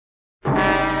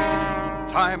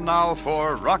Time now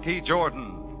for Rocky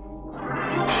Jordan.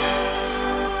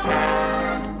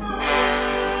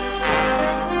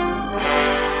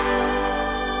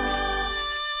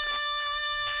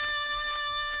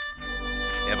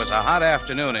 It was a hot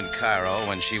afternoon in Cairo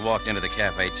when she walked into the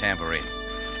Cafe Tambourine.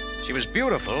 She was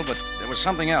beautiful, but there was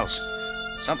something else.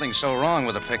 Something so wrong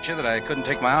with the picture that I couldn't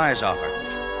take my eyes off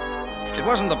her. It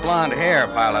wasn't the blonde hair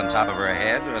piled on top of her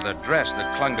head or the dress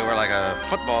that clung to her like a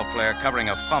football player covering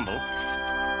a fumble,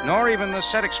 nor even the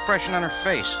set expression on her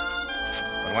face.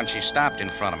 But when she stopped in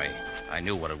front of me, I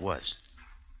knew what it was.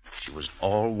 She was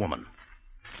all woman,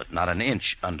 but not an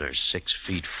inch under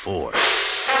 6'4".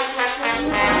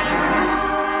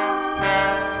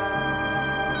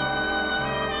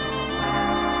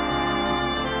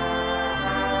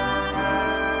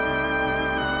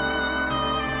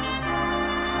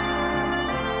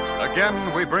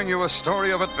 Again, we bring you a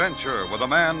story of adventure with a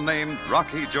man named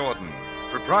Rocky Jordan,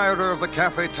 proprietor of the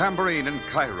Cafe Tambourine in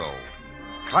Cairo.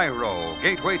 Cairo,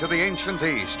 gateway to the ancient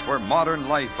East, where modern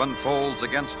life unfolds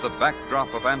against the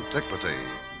backdrop of antiquity.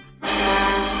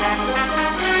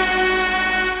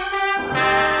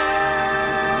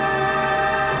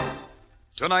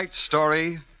 Tonight's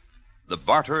story, The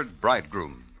Bartered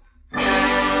Bridegroom.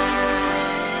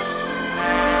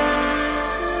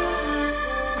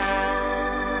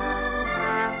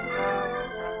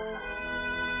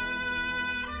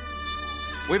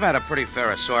 We've had a pretty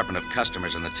fair assortment of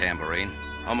customers in the Tambourine.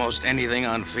 Almost anything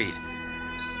on feet.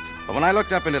 But when I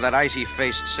looked up into that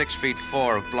icy-faced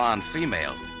 6'4" of blonde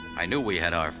female, I knew we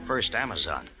had our first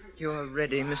Amazon. You're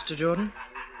ready, Mr. Jordan?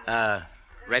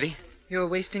 Ready? You're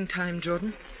wasting time,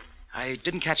 Jordan. I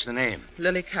didn't catch the name.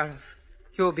 Lily Karoff.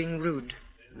 You're being rude.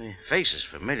 The face is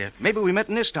familiar. Maybe we met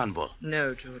in Istanbul.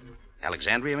 No, Jordan.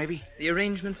 Alexandria, maybe? The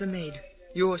arrangements are made.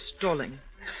 You're stalling.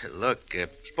 Look,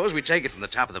 suppose we take it from the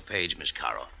top of the page, Miss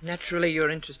Caro. Naturally,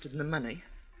 you're interested in the money.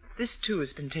 This, too,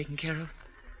 has been taken care of.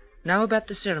 Now about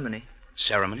the ceremony.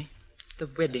 Ceremony? The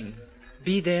wedding.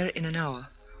 Be there in an hour.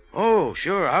 Oh,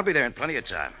 sure. I'll be there in plenty of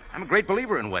time. I'm a great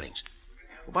believer in weddings.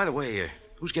 Oh, by the way,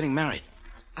 who's getting married?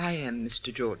 I am,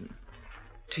 Mr. Jordan.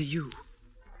 To you.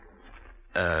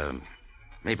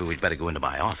 Maybe we'd better go into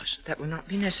my office. That will not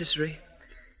be necessary.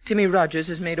 Timmy Rogers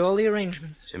has made all the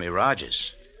arrangements. Timmy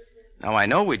Rogers? Now, I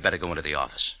know we'd better go into the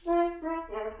office.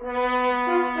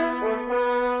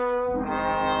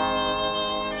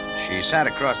 She sat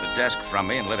across the desk from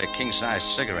me and lit a king-sized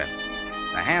cigarette.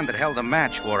 The hand that held the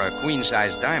match wore a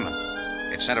queen-sized diamond.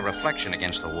 It sent a reflection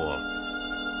against the wall.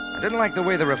 I didn't like the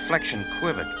way the reflection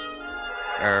quivered.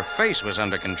 Her face was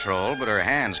under control, but her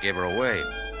hands gave her away.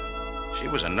 She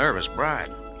was a nervous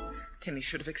bride. Timmy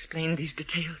should have explained these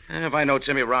details. If I know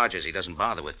Timmy Rogers, he doesn't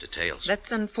bother with details.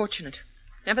 That's unfortunate.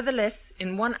 Nevertheless,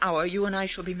 in 1 hour, you and I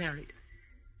shall be married.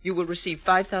 You will receive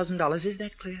 $5,000. Is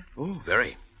that clear? Oh,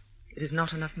 very. It is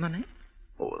not enough money?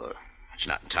 Oh, it's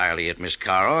not entirely it, Miss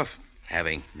Karoff.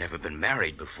 Having never been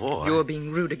married before. You're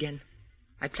being rude again.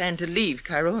 I plan to leave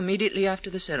Cairo immediately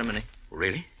after the ceremony.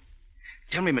 Really?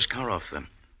 Tell me, Miss Karoff,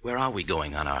 where are we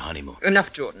going on our honeymoon?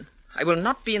 Enough, Jordan. I will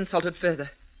not be insulted further.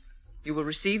 You will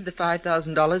receive the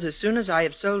 $5,000 as soon as I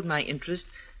have sold my interest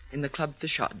in the Club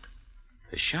Fashad.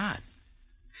 Fashad?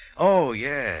 Oh,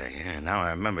 yeah. Now I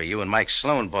remember you and Mike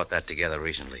Sloan bought that together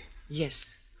recently. Yes,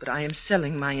 but I am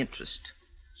selling my interest.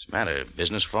 What's the matter?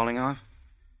 Business falling off?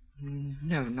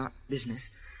 No, not business.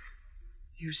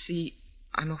 You see,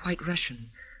 I'm a White Russian.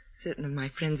 Certain of my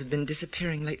friends have been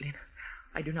disappearing lately.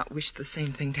 I do not wish the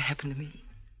same thing to happen to me.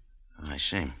 I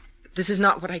see. But this is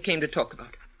not what I came to talk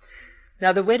about.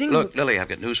 Now, the wedding... Look, Lily, I've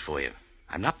got news for you.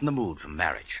 I'm not in the mood for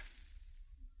marriage.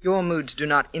 Your moods do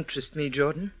not interest me,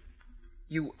 Jordan.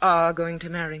 You are going to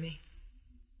marry me.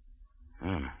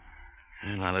 Well,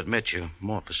 I'll admit you're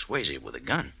more persuasive with a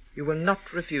gun. You will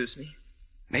not refuse me.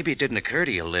 Maybe it didn't occur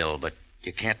to you, Lil, but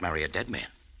you can't marry a dead man.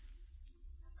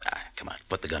 Come on,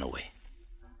 put the gun away.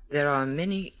 There are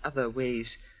many other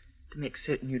ways to make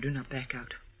certain you do not back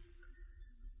out.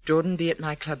 Jordan, be at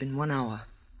my club in 1 hour.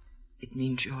 It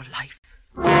means your life.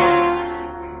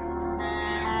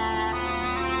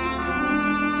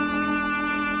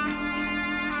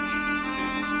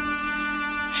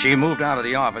 She moved out of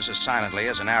the office as silently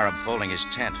as an Arab folding his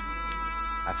tent.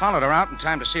 I followed her out in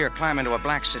time to see her climb into a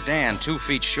black sedan 2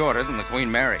 feet shorter than the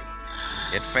Queen Mary.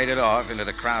 It faded off into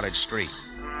the crowded street.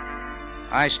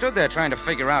 I stood there trying to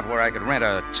figure out where I could rent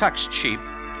a tux cheap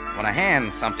when a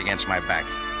hand thumped against my back.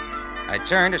 I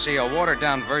turned to see a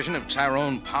watered-down version of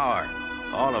Tyrone Power,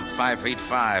 all of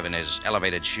 5'5" in his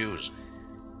elevated shoes.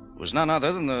 It was none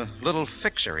other than the little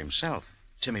fixer himself,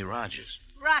 Timmy Rogers.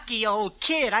 Rocky, old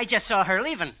kid. I just saw her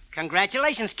leaving.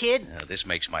 Congratulations, kid. This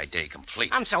makes my day complete.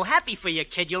 I'm so happy for you,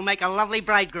 kid. You'll make a lovely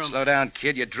bridegroom. Slow down,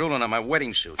 kid. You're drooling on my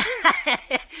wedding suit.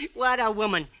 What a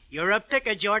woman. You're a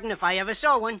picker, Jordan, if I ever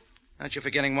saw one. Aren't you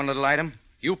forgetting one little item?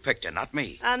 You picked her, not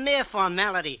me. A mere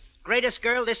formality. Greatest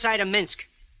girl this side of Minsk.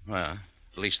 Well,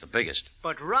 at least the biggest.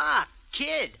 But, Rock,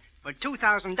 kid, for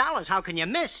 $2,000, how can you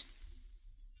miss?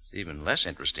 It's even less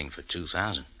interesting for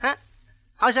 $2,000. Huh?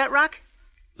 How's that, Rock?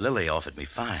 Lily offered me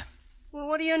 $5. Well,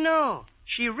 what do you know?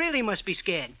 She really must be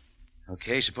scared.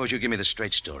 Okay, suppose you give me the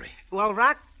straight story. Well,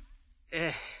 Rock,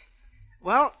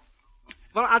 well,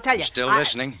 I'll tell you. Still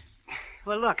listening?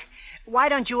 Well, look, why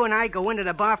don't you and I go into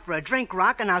the bar for a drink,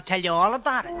 Rock, and I'll tell you all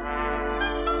about it.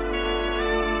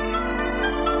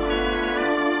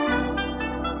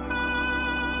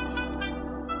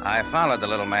 I followed the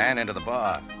little man into the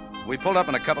bar. We pulled up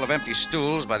on a couple of empty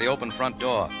stools by the open front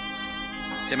door.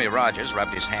 Timmy Rogers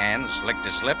rubbed his hands, licked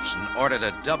his lips, and ordered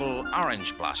a double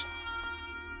orange blossom.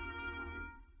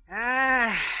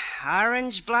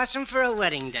 Orange blossom for a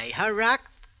wedding day, huh, Rock?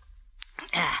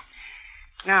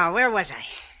 Now, where was I?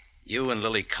 You and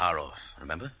Lily Karoff,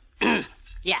 remember?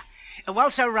 Yeah.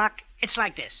 Well, Sir Rock, it's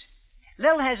like this.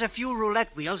 Lil has a few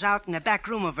roulette wheels out in the back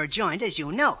room of her joint, as you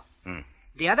know.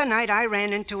 The other night, I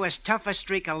ran into as tough a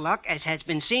streak of luck as has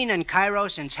been seen in Cairo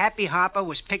since Happy Harper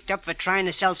was picked up for trying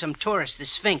to sell some tourists the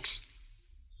Sphinx.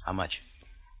 How much?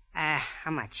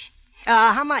 How much?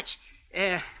 How much?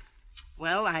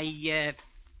 Well, I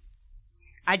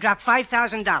dropped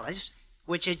 $5,000,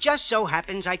 which it just so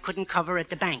happens I couldn't cover at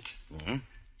the bank. Mm-hmm.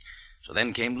 So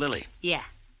then came Lily. Yeah.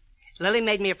 Lily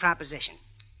made me a proposition.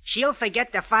 She'll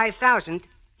forget the $5,000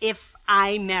 if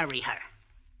I marry her.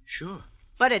 Sure.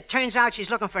 But it turns out she's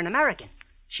looking for an American.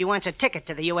 She wants a ticket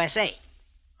to the USA.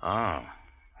 Oh,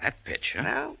 that pitch, huh?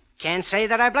 Well, can't say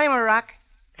that I blame her, Rock.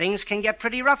 Things can get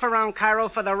pretty rough around Cairo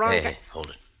for the wrong... Hey, hold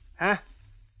it. Huh?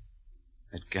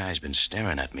 That guy's been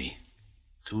staring at me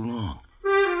too long.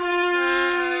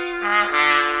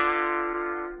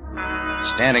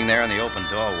 Standing there in the open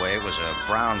doorway was a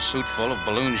brown suit full of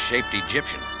balloon-shaped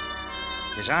Egyptian.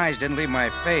 His eyes didn't leave my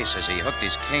face as he hooked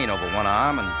his cane over one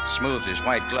arm and smoothed his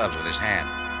white gloves with his hand.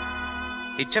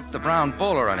 He tipped the brown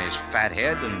bowler on his fat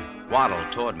head and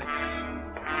waddled toward me.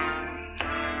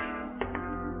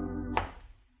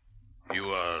 You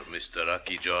are Mr.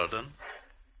 Rocky Jordan?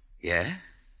 Yeah?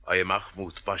 I am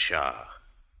Mahmoud Pasha.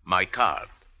 My card.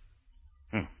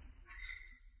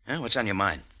 What's on your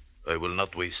mind? I will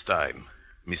not waste time.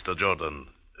 Mr. Jordan,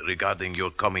 regarding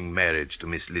your coming marriage to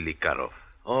Miss Lily Karoff.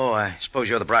 Oh, I suppose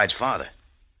you're the bride's father.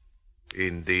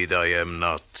 Indeed, I am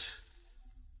not.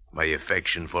 My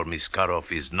affection for Miss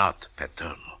Karoff is not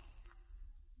paternal.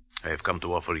 I have come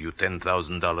to offer you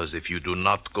 $10,000 if you do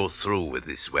not go through with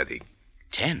this wedding.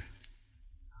 10?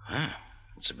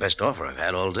 It's the best offer I've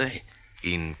had all day.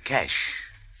 In cash,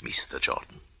 Mr.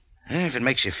 Jordan. If it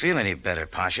makes you feel any better,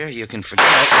 Pasha, you can forget...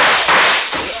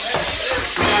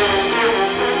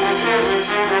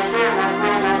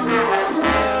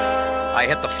 I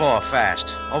hit the floor fast.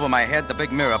 Over my head, the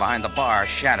big mirror behind the bar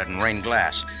shattered and rained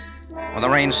glass. When the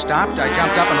rain stopped, I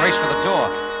jumped up and raced for the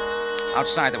door.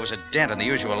 Outside, there was a dent in the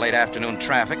usual late afternoon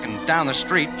traffic, and down the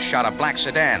street shot a black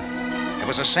sedan. It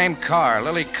was the same car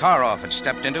Lily Karoff had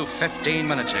stepped into 15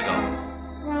 minutes ago.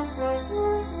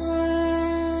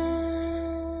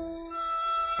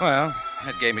 Well,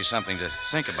 that gave me something to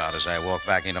think about as I walked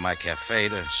back into my cafe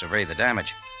to survey the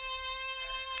damage.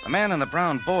 The man in the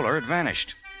brown bowler had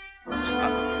vanished.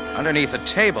 Underneath a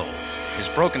table, his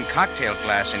broken cocktail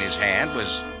glass in his hand, was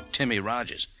Timmy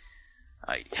Rogers.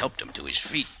 I helped him to his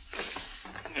feet.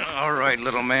 All right,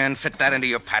 little man, fit that into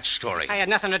your patch story. I had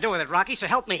nothing to do with it, Rocky, so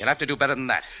help me. You'll have to do better than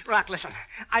that. Rock, listen.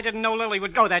 I didn't know Lily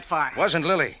would go that far. Wasn't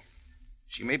Lily.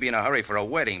 She may be in a hurry for a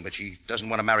wedding, but she doesn't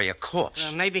want to marry a corpse.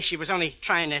 Maybe she was only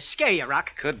trying to scare you,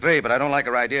 Rock. Could be, but I don't like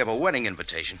her idea of a wedding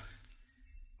invitation.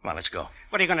 Come on, let's go.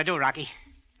 What are you going to do, Rocky?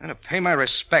 I'm going to pay my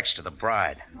respects to the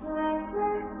bride.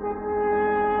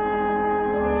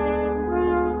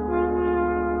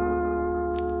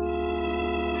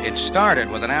 It started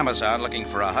with an Amazon looking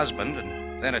for a husband,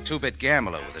 and then a two-bit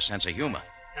gambler with a sense of humor.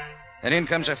 Then in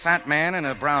comes a fat man in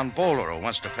a brown bowler who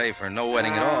wants to pay for no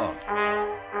wedding at all.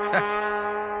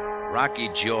 Rocky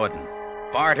Jordan,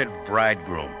 bartered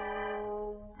bridegroom.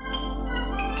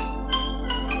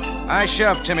 I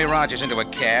shoved Timmy Rogers into a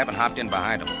cab and hopped in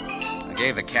behind him. I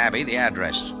gave the cabbie the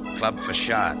address, Club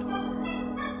Facade.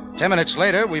 10 minutes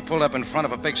later, we pulled up in front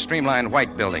of a big streamlined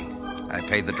white building. I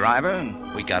paid the driver,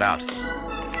 and we got out.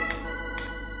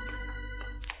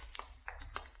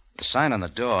 The sign on the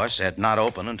door said not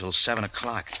open until 7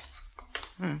 o'clock.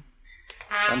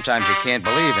 Sometimes you can't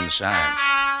believe in signs.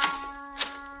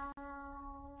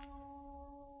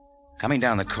 Coming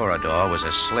down the corridor was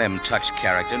a slim, touched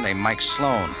character named Mike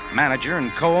Sloan, manager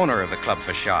and co-owner of the Club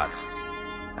Facade.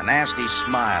 A nasty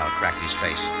smile cracked his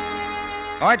face.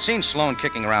 Oh, I'd seen Sloan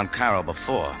kicking around Cairo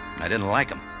before, and I didn't like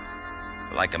him.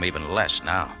 I like him even less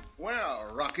now.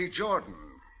 Well, Rocky Jordan,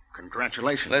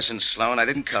 congratulations. Listen, Sloan, I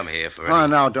didn't come here for... Oh,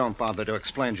 now, don't bother to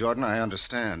explain, Jordan. I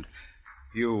understand.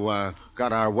 You,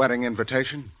 got our wedding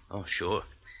invitation? Oh, sure.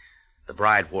 The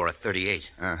bride wore a 38.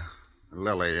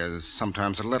 Lily is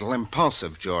sometimes a little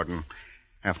impulsive, Jordan.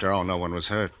 After all, no one was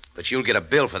hurt. But you'll get a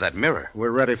bill for that mirror.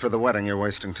 We're ready for the wedding. You're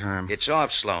wasting time. It's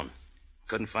off, Sloan.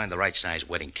 Couldn't find the right size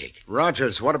wedding cake.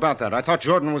 Rogers, what about that? I thought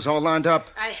Jordan was all lined up.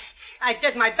 I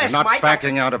did my best, You're not Mike.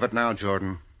 backing out of it now,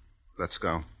 Jordan. Let's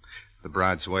go. The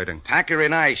bride's waiting. Pack her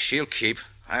in ice. She'll keep.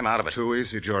 I'm out of it. Too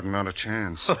easy, Jordan. Not a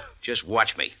chance. Just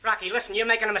watch me. Rocky, listen, you're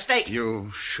making a mistake.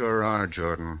 You sure are,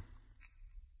 Jordan.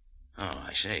 Oh,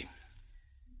 I see.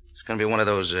 It's going to be one of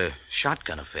those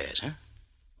shotgun affairs, huh?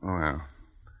 Well,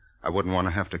 I wouldn't want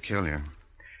to have to kill you.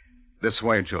 This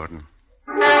way, Jordan.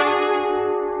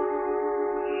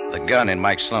 The gun in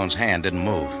Mike Sloan's hand didn't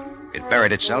move. It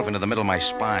buried itself into the middle of my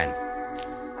spine.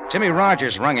 Timmy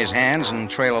Rogers wrung his hands and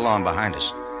trailed along behind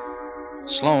us.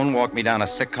 Sloan walked me down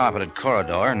a thick carpeted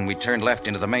corridor, and we turned left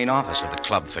into the main office of the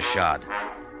Club Facade.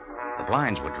 The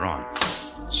blinds were drawn.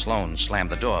 Sloan slammed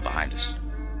the door behind us.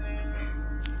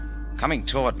 Coming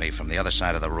toward me from the other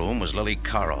side of the room was Lily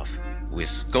Karoff, with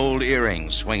gold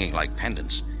earrings swinging like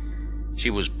pendants.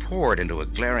 She was poured into a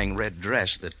glaring red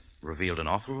dress that revealed an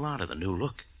awful lot of the new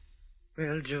look.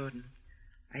 Well, Jordan,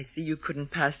 I see you couldn't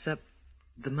pass up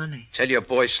the money. Tell your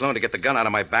boy Sloan to get the gun out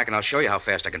of my back, and I'll show you how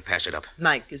fast I can pass it up.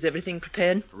 Mike, is everything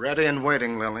prepared? Ready and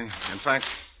waiting, Lily. In fact...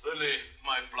 Lily,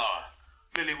 my flower.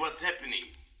 Lily, what's happening?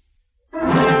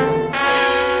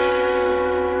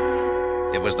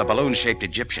 It was the balloon-shaped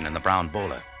Egyptian in the brown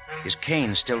bowler. His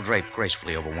cane still draped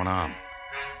gracefully over one arm.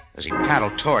 As he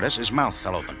paddled toward us, his mouth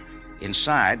fell open.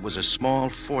 Inside was a small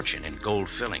fortune in gold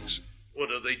fillings.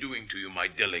 What are they doing to you, my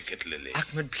delicate Lily?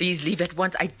 Ahmed, please leave at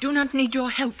once. I do not need your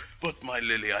help. But, my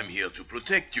Lily, I'm here to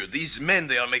protect you. These men,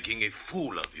 they are making a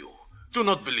fool of you. Do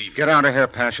not believe Get out of here,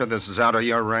 Pasha. This is out of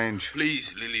your range.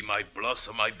 Please, Lily, my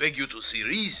blossom, I beg you to see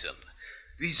reason.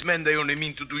 These men, they only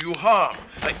mean to do you harm.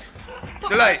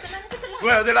 The lights.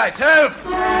 Where are the lights? Help!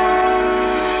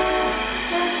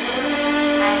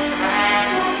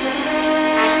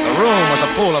 The room was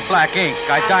a pool of black ink.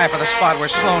 I dived for the spot where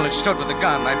Sloan had stood with the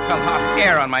gun. I felt hot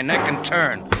hair on my neck and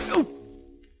turned. The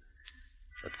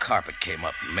carpet came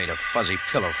up and made a fuzzy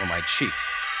pillow for my cheek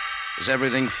as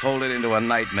everything folded into a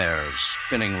nightmare of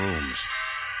spinning rooms.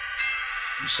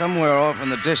 And somewhere off in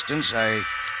the distance, I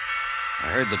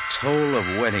heard the toll of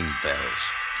wedding bells.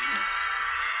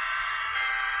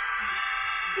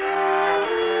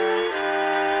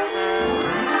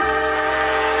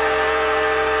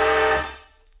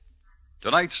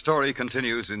 Tonight's story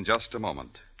continues in just a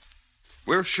moment.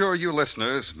 We're sure you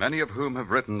listeners, many of whom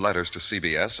have written letters to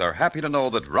CBS, are happy to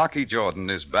know that Rocky Jordan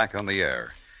is back on the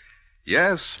air.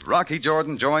 Yes, Rocky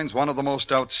Jordan joins one of the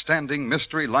most outstanding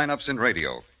mystery lineups in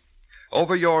radio.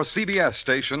 Over your CBS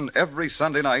station every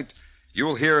Sunday night,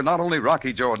 you'll hear not only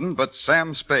Rocky Jordan, but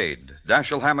Sam Spade,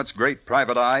 Dashiell Hammett's Great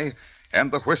Private Eye,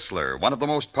 and The Whistler, one of the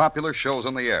most popular shows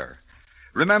on the air.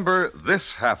 Remember,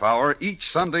 this half hour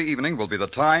each Sunday evening will be the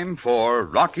time for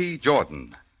Rocky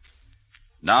Jordan.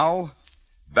 Now,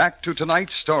 back to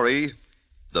tonight's story,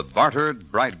 The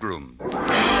Bartered Bridegroom.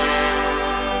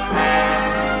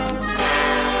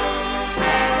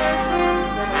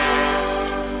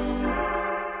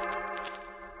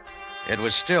 It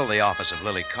was still the office of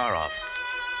Lily Karoff.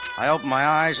 I opened my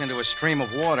eyes into a stream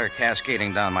of water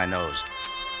cascading down my nose.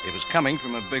 It was coming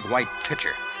from a big white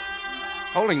pitcher.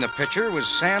 Holding the pitcher was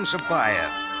Sam Sabaya,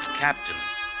 captain,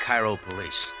 Cairo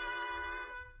Police.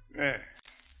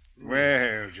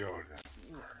 Well, Jordan.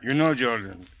 You know,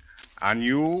 Jordan, on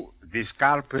you, this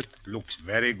carpet looks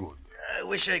very good. I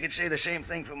wish I could say the same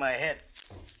thing for my head.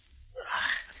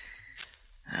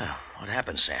 Oh, what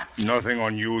happened, Sam? Nothing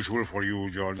unusual for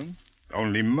you, Jordan.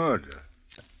 Only murder.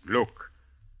 Look,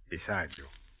 beside you.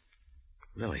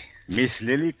 Lily? Miss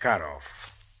Lily Karoff,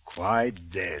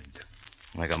 quite dead.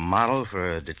 Like a model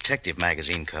for a detective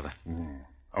magazine cover.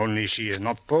 Only she is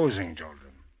not posing,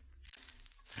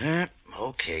 Jordan.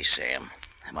 Okay, Sam.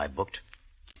 Am I booked?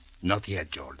 Not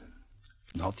yet, Jordan.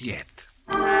 Not yet.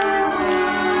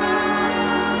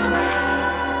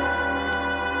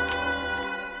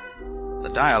 The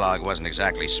dialogue wasn't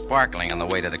exactly sparkling on the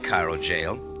way to the Cairo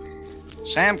jail.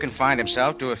 Sam confined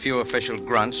himself to a few official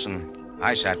grunts, and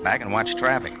I sat back and watched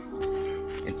traffic.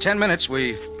 In 10 minutes,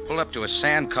 we pulled up to a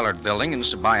sand-colored building, and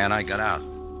Sabaya and I got out.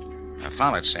 I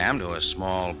followed Sam to a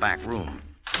small back room.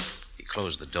 He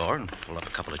closed the door and pulled up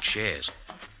a couple of chairs.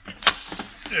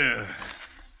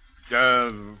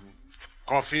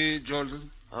 Coffee,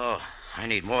 Jordan? Oh, I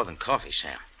need more than coffee,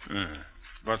 Sam.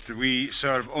 But we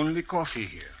serve only coffee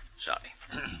here. Sorry.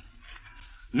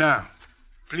 Now,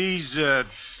 please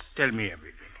tell me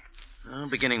everything.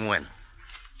 Beginning when?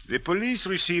 The police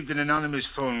received an anonymous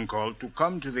phone call to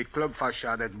come to the Club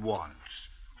Fashad at once.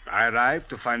 I arrived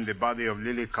to find the body of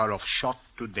Lily Karoff shot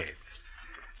to death.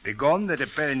 The gun that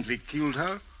apparently killed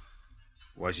her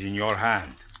was in your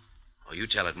hand. Oh, you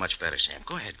tell it much better, Sam.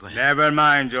 Go ahead. Never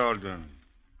mind, Jordan.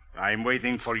 I'm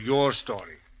waiting for your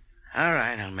story. All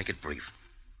right, I'll make it brief.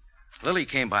 Lily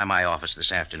came by my office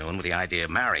this afternoon with the idea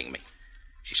of marrying me.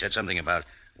 She said something about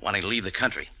wanting to leave the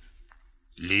country.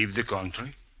 Leave the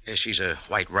country? Yes, she's a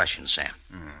white Russian, Sam.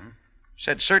 Mm-hmm.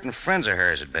 Said certain friends of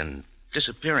hers had been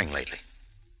disappearing lately.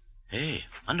 Hey,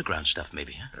 underground stuff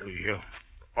maybe, huh? Yeah.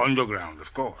 Underground,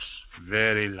 of course.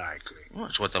 Very likely. Well,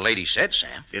 that's what the lady said,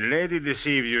 Sam. The lady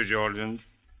deceived you, Jordan.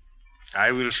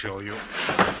 I will show you.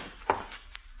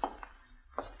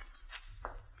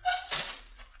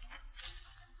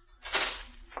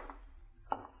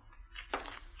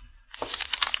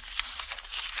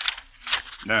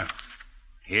 Now,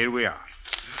 here we are.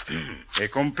 A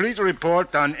complete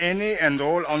report on any and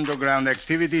all underground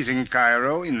activities in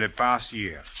Cairo in the past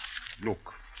year.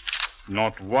 Look,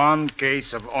 not one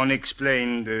case of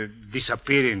unexplained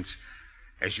disappearance,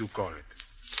 as you call it.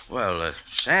 Well,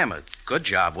 Sam, a good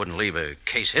job wouldn't leave a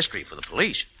case history for the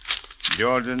police.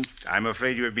 Jordan, I'm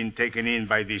afraid you have been taken in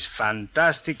by this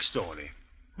fantastic story.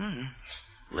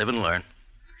 Live and learn.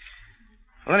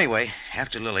 Well, anyway,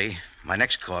 after Lily, my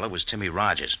next caller was Timmy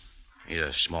Rogers. He's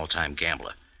a small-time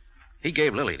gambler. He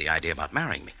gave Lily the idea about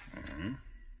marrying me. Mm-hmm.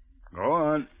 Go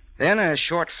on. Then a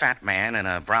short, fat man in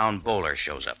a brown bowler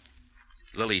shows up.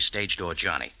 Lily's stage door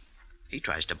Johnny. He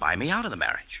tries to buy me out of the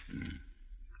marriage.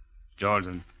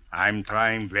 Jordan, I'm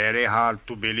trying very hard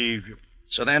to believe you.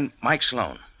 So then Mike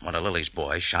Sloan, one of Lily's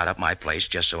boys, shot up my place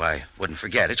just so I wouldn't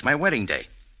forget. It's my wedding day.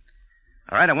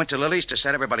 All right, I went to Lily's to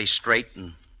set everybody straight,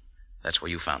 and that's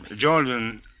where you found me.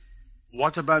 Jordan,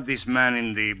 what about this man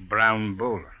in the brown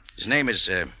bowler? His name is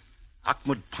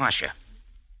Ahmud Pasha.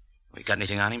 You got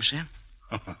anything on him, Sam?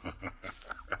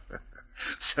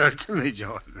 Certainly,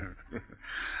 Jordan.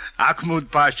 Ahmud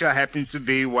Pasha happens to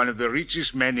be one of the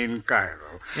richest men in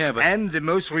Cairo. Yeah, but... And the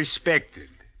most respected.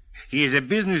 He is a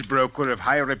business broker of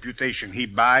high reputation. He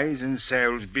buys and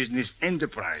sells business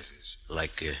enterprises.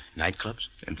 Like nightclubs?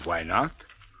 And why not?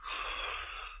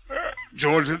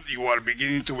 Jordan, you are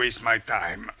beginning to waste my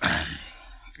time.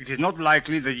 It is not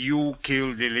likely that you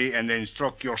killed Lily and then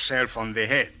struck yourself on the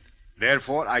head.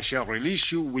 Therefore, I shall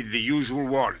release you with the usual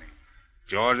warning.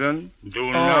 Jordan,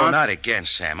 do not... Oh, not again,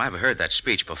 Sam. I've heard that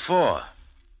speech before.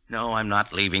 No, I'm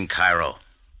not leaving Cairo.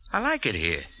 I like it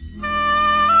here.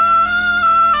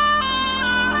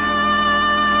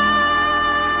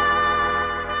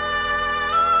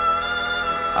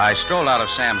 I strolled out of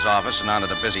Sam's office and onto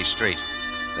the busy street.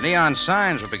 The neon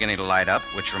signs were beginning to light up,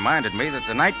 which reminded me that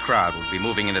the night crowd would be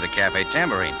moving into the Cafe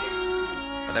Tambourine.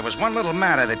 But there was one little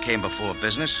matter that came before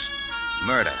business: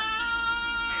 murder.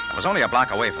 I was only a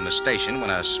block away from the station when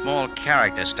a small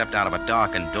character stepped out of a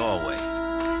darkened doorway.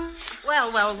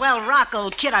 Well, Rock,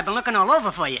 old kid, I've been looking all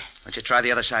over for you. Why don't you try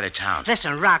the other side of town?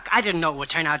 Listen, Rock, I didn't know it would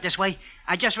turn out this way.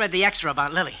 I just read the extra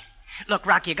about Lily. Look,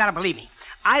 Rock, you gotta believe me.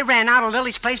 I ran out of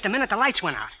Lily's place the minute the lights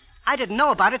went out. I didn't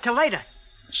know about it till later.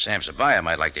 Sam Sabaya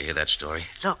might like to hear that story.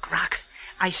 Look, Rock,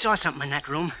 I saw something in that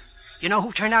room. You know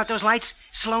who turned out those lights?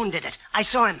 Sloan did it. I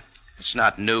saw him. It's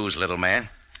not news, little man.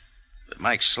 But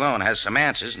Mike Sloan has some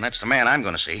answers, and that's the man I'm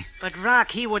going to see. But,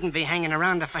 Rock, he wouldn't be hanging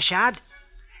around the Fashad.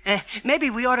 Maybe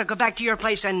we ought to go back to your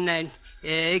place and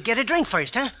get a drink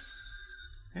first, huh?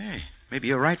 Hey, maybe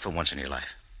you're right for once in your life.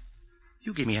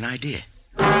 You give me an idea.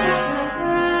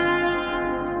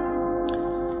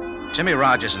 Timmy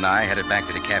Rogers and I headed back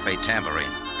to the Cafe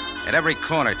Tambourine. At every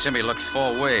corner, Timmy looked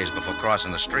 4 ways before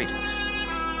crossing the street.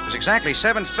 It was exactly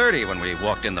 7:30 when we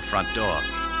walked in the front door.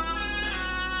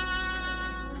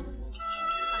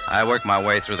 I worked my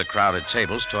way through the crowded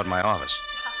tables toward my office.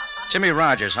 Timmy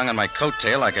Rogers hung on my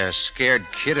coattail like a scared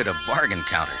kid at a bargain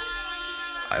counter.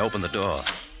 I opened the door.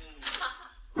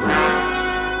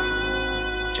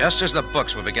 Just as the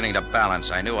books were beginning to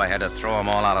balance, I knew I had to throw them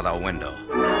all out of the window.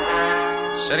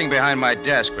 Sitting behind my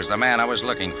desk was the man I was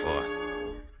looking for,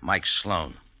 Mike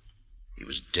Sloan. He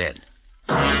was dead.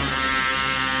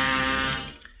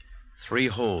 3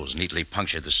 holes neatly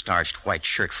punctured the starched white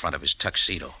shirt front of his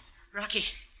tuxedo. Rocky,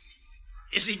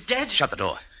 is he dead? Shut the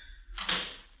door.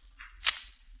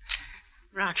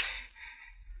 Rock,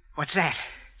 What's that?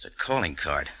 It's a calling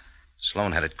card.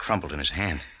 Sloan had it crumpled in his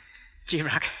hand. Gee,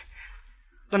 Rock.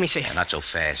 Let me see it. Not so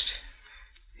fast.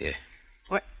 Here.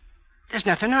 What? There's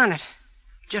nothing on it.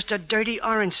 Just a dirty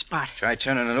orange spot. Try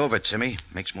turning it over, Timmy.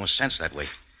 Makes more sense that way.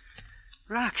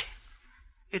 Rock.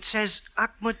 It says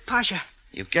Ahmed Pasha.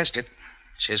 You guessed it.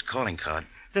 It's his calling card.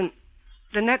 Then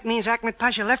that means Ahmed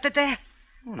Pasha left it there?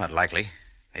 Oh, not likely.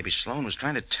 Maybe Sloan was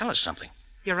trying to tell us something.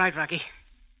 You're right, Rocky.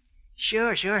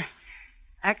 Sure.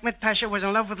 Ahmed Pasha was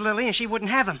in love with Lily and she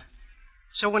wouldn't have him.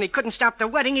 So when he couldn't stop the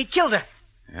wedding, he killed her.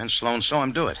 And Sloan saw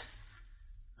him do it.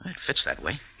 It fits that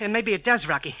way. And maybe it does,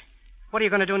 Rocky. What are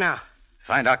you going to do now?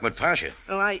 Find Ahmed Pasha.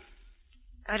 Well, I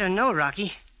don't know,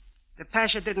 Rocky. The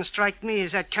Pasha didn't strike me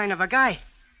as that kind of a guy.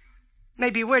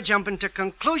 Maybe we're jumping to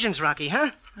conclusions, Rocky,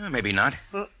 huh? Maybe not.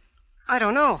 Well, I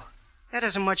don't know. That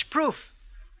isn't much proof.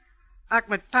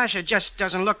 Ahmed Pasha just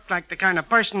doesn't look like the kind of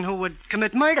person who would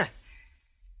commit murder.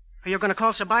 Are you going to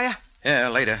call Sabaya? Yeah,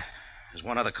 later. There's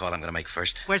one other call I'm going to make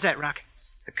first. Where's that, Rock?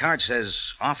 The card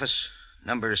says office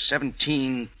number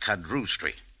 17 Kadru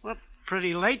Street. Well,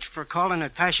 pretty late for calling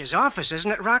at Pasha's office,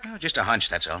 isn't it, Rock? Oh, just a hunch,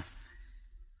 that's all.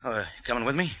 Oh, coming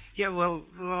with me? Yeah, well,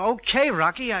 okay,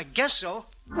 Rocky. I guess so.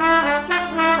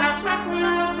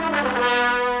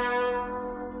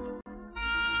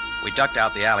 We ducked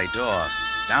out the alley door.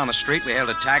 Down the street, we hailed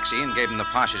a taxi and gave him the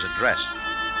Pasha's address.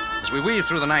 As we weaved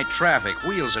through the night traffic,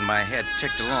 wheels in my head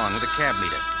ticked along with a cab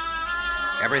meter.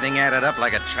 Everything added up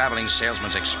like a traveling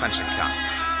salesman's expense account.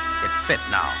 It fit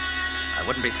now. I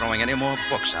wouldn't be throwing any more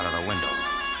books out of the window.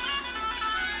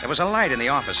 There was a light in the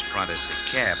office front as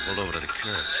the cab pulled over to the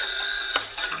curb.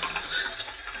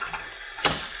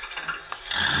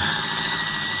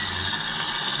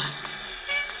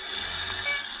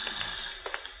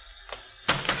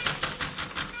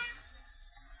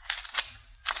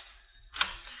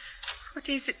 What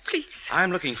is it, please?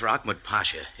 I'm looking for Ahmed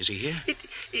Pasha. Is he here?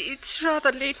 It's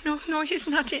rather late. No, he's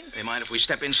not in. Do you mind if we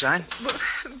step inside? Well,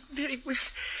 very well.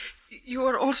 You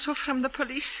are also from the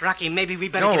police? Rocky, maybe we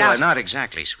better get out. No, not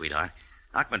exactly, sweetheart.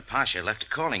 Ahmed Pasha left a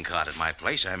calling card at my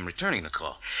place. I'm returning the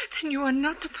call. Then you are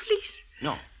not the police?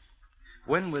 No.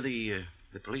 When were the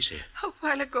police here? A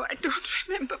while ago. I don't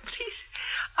remember, please.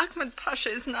 Ahmed Pasha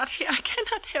is not here. I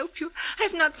cannot help you. I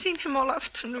have not seen him all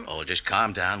afternoon. Oh, just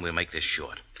calm down. We'll make this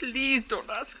short. Please don't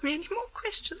ask me any more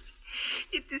questions.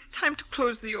 It is time to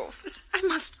close the office. I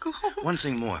must go home. One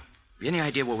thing more. Any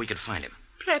idea where we could find him?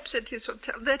 Perhaps at his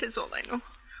hotel. That is all I know.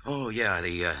 Oh, yeah,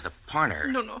 the Parner.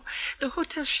 No. The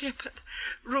Hotel Shepherd.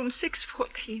 Room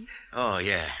 614. Oh,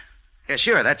 yeah. Yeah,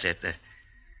 sure, that's it.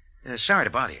 Sorry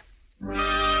to bother you.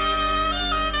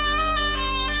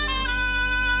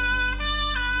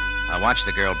 I watched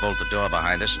the girl bolt the door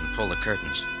behind us and pull the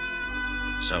curtains.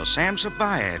 So Sam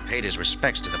Sabaya had paid his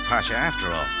respects to the Pasha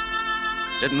after all.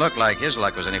 Didn't look like his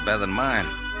luck was any better than mine.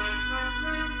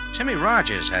 Timmy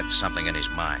Rogers had something in his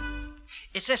mind.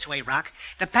 It's this way, Rock.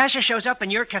 The Pasha shows up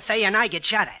in your cafe and I get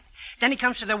shot at. Then he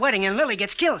comes to the wedding and Lily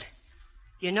gets killed.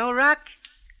 You know, Rock,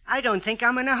 I don't think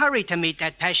I'm in a hurry to meet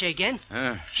that Pasha again.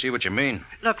 See what you mean.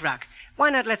 Look, Rock,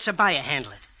 why not let Sabaya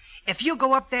handle it? If you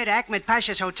go up there to Ahmed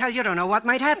Pasha's hotel, you don't know what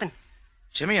might happen.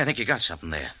 Timmy, I think you got something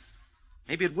there.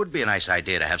 Maybe it would be a nice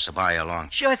idea to have Sabaya along.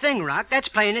 Sure thing, Rock. That's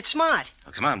playing it smart.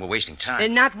 Oh, come on, we're wasting time.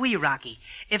 And not we, Rocky.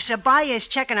 If Sabaya is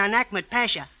checking on Ahmed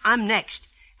Pasha, I'm next.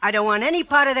 I don't want any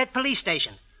part of that police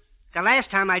station. The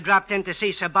last time I dropped in to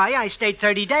see Sabaya, I stayed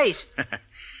 30 days. All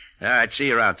right, see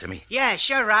you around, Timmy. Yeah,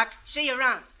 sure, Rock. See you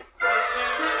around.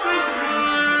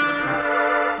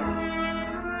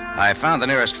 I found the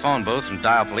nearest phone booth and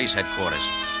dialed police headquarters.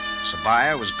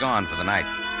 Sabaya was gone for the night.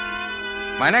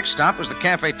 My next stop was the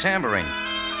Cafe Tambourine.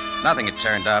 Nothing had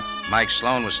turned up. Mike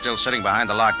Sloan was still sitting behind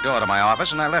the locked door to my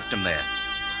office, and I left him there.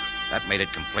 That made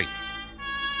it complete.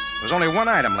 There was only one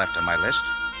item left on my list.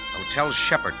 Hotel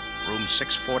Shepherd, room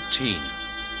 614.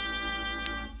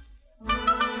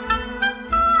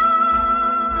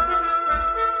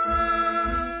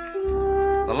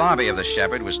 The lobby of the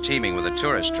Shepherd was teeming with the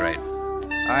tourist trade.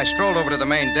 I strolled over to the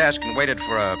main desk and waited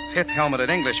for a pith-helmeted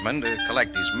Englishman to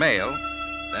collect his mail.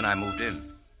 Then I moved in.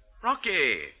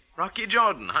 Rocky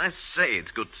Jordan. I say,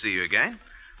 it's good to see you again.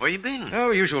 Where you been? Oh,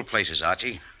 usual places,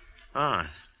 Archie. Ah,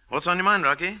 what's on your mind,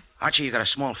 Rocky? Archie, you got a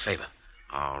small favor.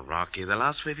 Oh, Rocky, the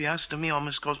last favor you asked of me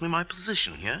almost cost me my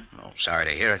position here. Oh, sorry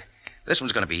to hear it. This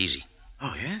one's going to be easy.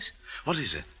 Oh, yes? What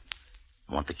is it?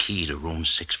 I want the key to room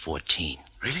 614.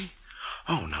 Really?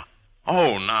 Oh, no.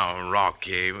 Oh, now,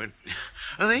 Rocky.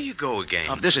 Oh, there you go again.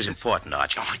 Oh, this is important,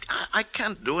 Archie. Oh, I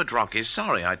can't do it, Rocky.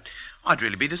 Sorry. I'd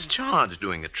really be discharged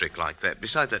doing a trick like that.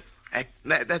 Besides,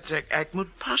 that's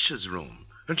Ahmed Pasha's room.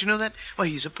 Don't you know that? Well,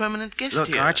 he's a permanent guest Look,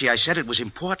 here. Archie, I said it was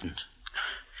important.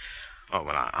 Oh,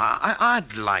 well,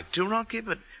 I'd like to, Rocky,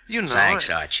 but you know... Thanks,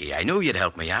 Archie. I knew you'd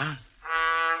help me out.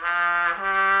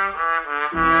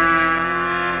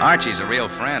 Archie's a real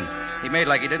friend. He made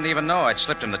like he didn't even know I'd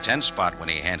slipped him the 10 spot when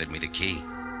he handed me the key.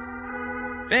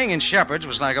 Being in Shepherd's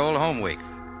was like old home week.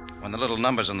 When the little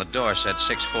numbers on the door said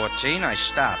 614, I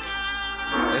stopped.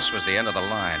 This was the end of the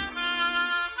line.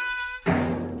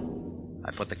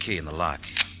 I put the key in the lock.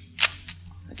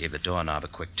 I gave the doorknob a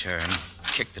quick turn,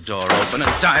 kicked the door open,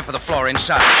 and dived for the floor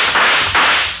inside.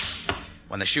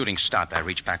 When the shooting stopped, I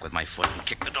reached back with my foot and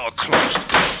kicked the door closed.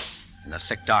 In the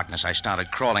thick darkness, I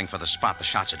started crawling for the spot the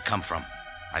shots had come from.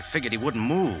 I figured he wouldn't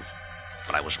move,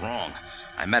 but I was wrong.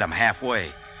 I met him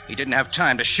halfway. He didn't have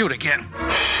time to shoot again.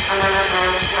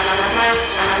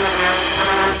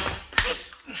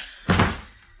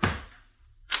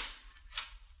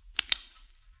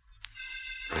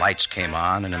 The lights came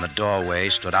on, and in the doorway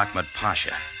stood Ahmed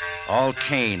Pasha, all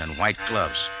cane and white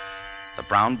gloves, the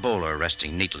brown bowler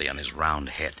resting neatly on his round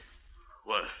head.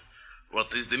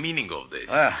 What is the meaning of this?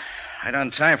 I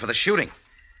don't have time for the shooting.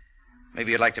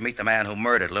 Maybe you'd like to meet the man who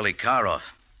murdered Lily Karoff.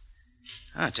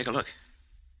 Take a look.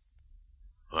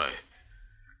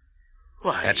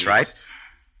 Why? That's right.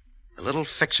 The little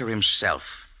fixer himself,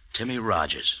 Timmy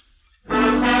Rogers.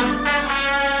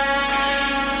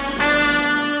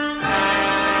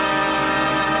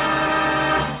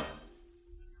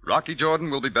 Rocky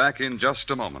Jordan will be back in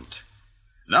just a moment.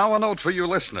 Now a note for you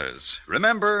listeners.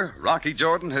 Remember, Rocky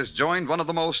Jordan has joined one of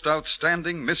the most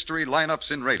outstanding mystery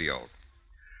lineups in radio.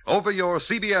 Over your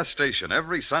CBS station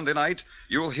every Sunday night,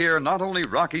 you'll hear not only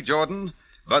Rocky Jordan,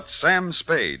 but Sam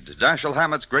Spade, Dashiell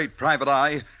Hammett's great private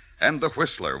eye, and The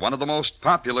Whistler, one of the most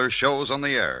popular shows on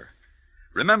the air.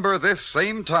 Remember this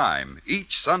same time,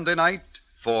 each Sunday night,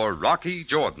 for Rocky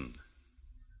Jordan.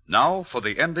 Now for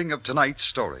the ending of tonight's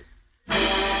story.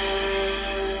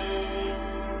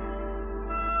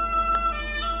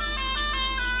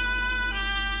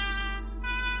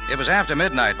 It was after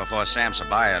midnight before Sam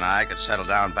Sabaya and I could settle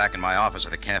down back in my office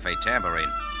at the Cafe Tambourine.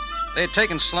 They had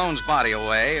taken Sloane's body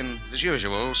away, and as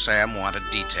usual, Sam wanted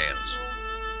details.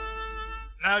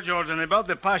 Now, Jordan, about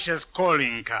the Pasha's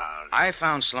calling card. I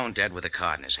found Sloane dead with a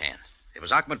card in his hand. It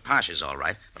was Ahmed Pasha's, all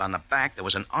right, but on the back there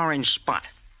was an orange spot.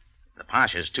 The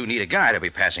Pasha's too neat a guy to be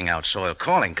passing out soiled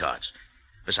calling cards.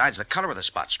 Besides, the color of the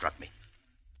spot struck me.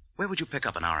 Where would you pick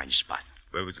up an orange spot?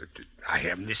 Well, I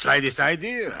haven't the slightest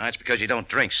idea. That's because you don't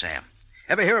drink, Sam.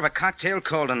 Ever hear of a cocktail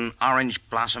called an orange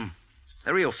blossom?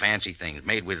 They're real fancy things,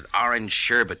 made with orange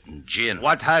sherbet and gin.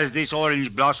 What has this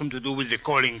orange blossom to do with the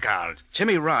calling card?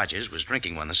 Timmy Rogers was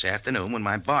drinking one this afternoon when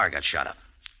my bar got shot up.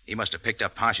 He must have picked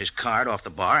up Pasha's card off the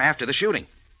bar after the shooting.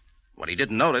 What he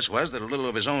didn't notice was that a little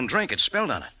of his own drink had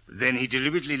spilled on it. Then he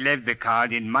deliberately left the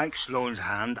card in Mike Sloane's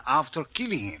hand after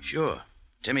killing him. Sure.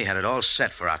 Timmy had it all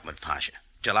set for Ahmed Pasha,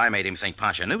 till I made him think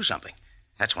Pasha knew something.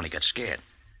 That's when he got scared.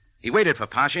 He waited for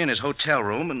Pasha in his hotel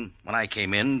room, and when I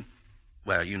came in,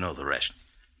 well, you know the rest.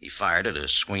 He fired at a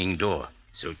swinging door.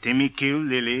 So Timmy killed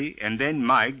Lily and then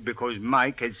Mike because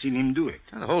Mike had seen him do it.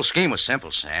 Now, the whole scheme was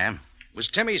simple, Sam. It was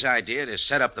Timmy's idea to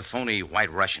set up the phony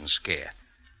White Russian scare.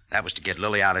 That was to get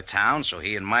Lily out of town so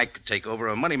he and Mike could take over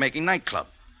a money-making nightclub.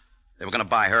 They were going to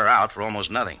buy her out for almost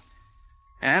nothing.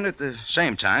 And at the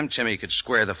same time, Timmy could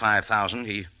square the $5,000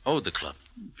 he owed the club.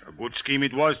 A good scheme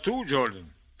it was, too,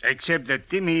 Jordan. Except that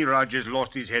Timmy Rogers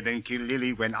lost his head and killed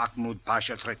Lily when Ahmed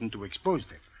Pasha threatened to expose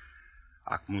them.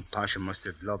 Ahmed Pasha must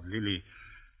have loved Lily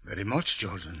very much,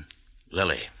 Jordan.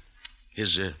 Lily.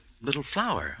 His little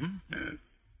flower,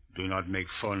 Do not make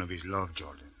fun of his love,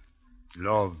 Jordan.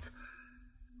 Love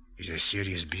is a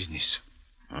serious business.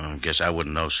 I guess I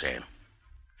wouldn't know, Sam.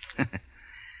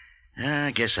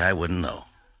 I guess I wouldn't know.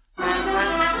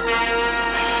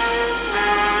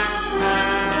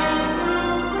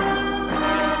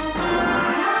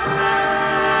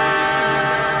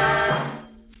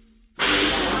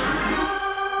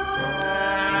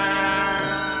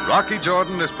 Rocky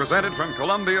Jordan is presented from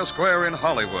Columbia Square in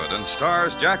Hollywood and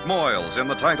stars Jack Moyles in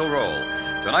the title role.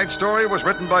 Tonight's story was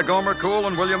written by Gomer Kuhl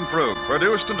and William Frug,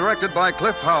 produced and directed by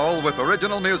Cliff Howell with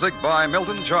original music by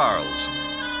Milton Charles.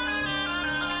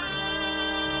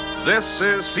 This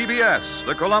is CBS,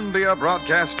 the Columbia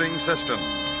Broadcasting System.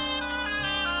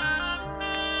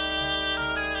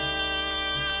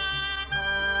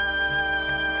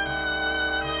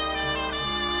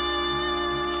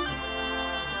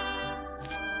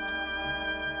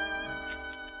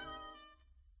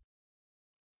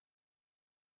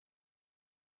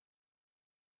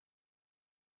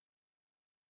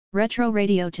 Retro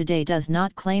Radio Today does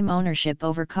not claim ownership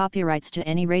over copyrights to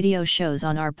any radio shows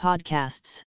on our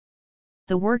podcasts.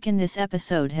 The work in this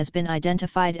episode has been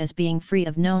identified as being free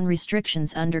of known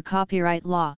restrictions under copyright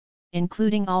law,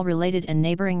 including all related and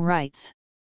neighboring rights.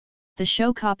 The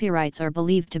show copyrights are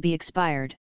believed to be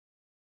expired.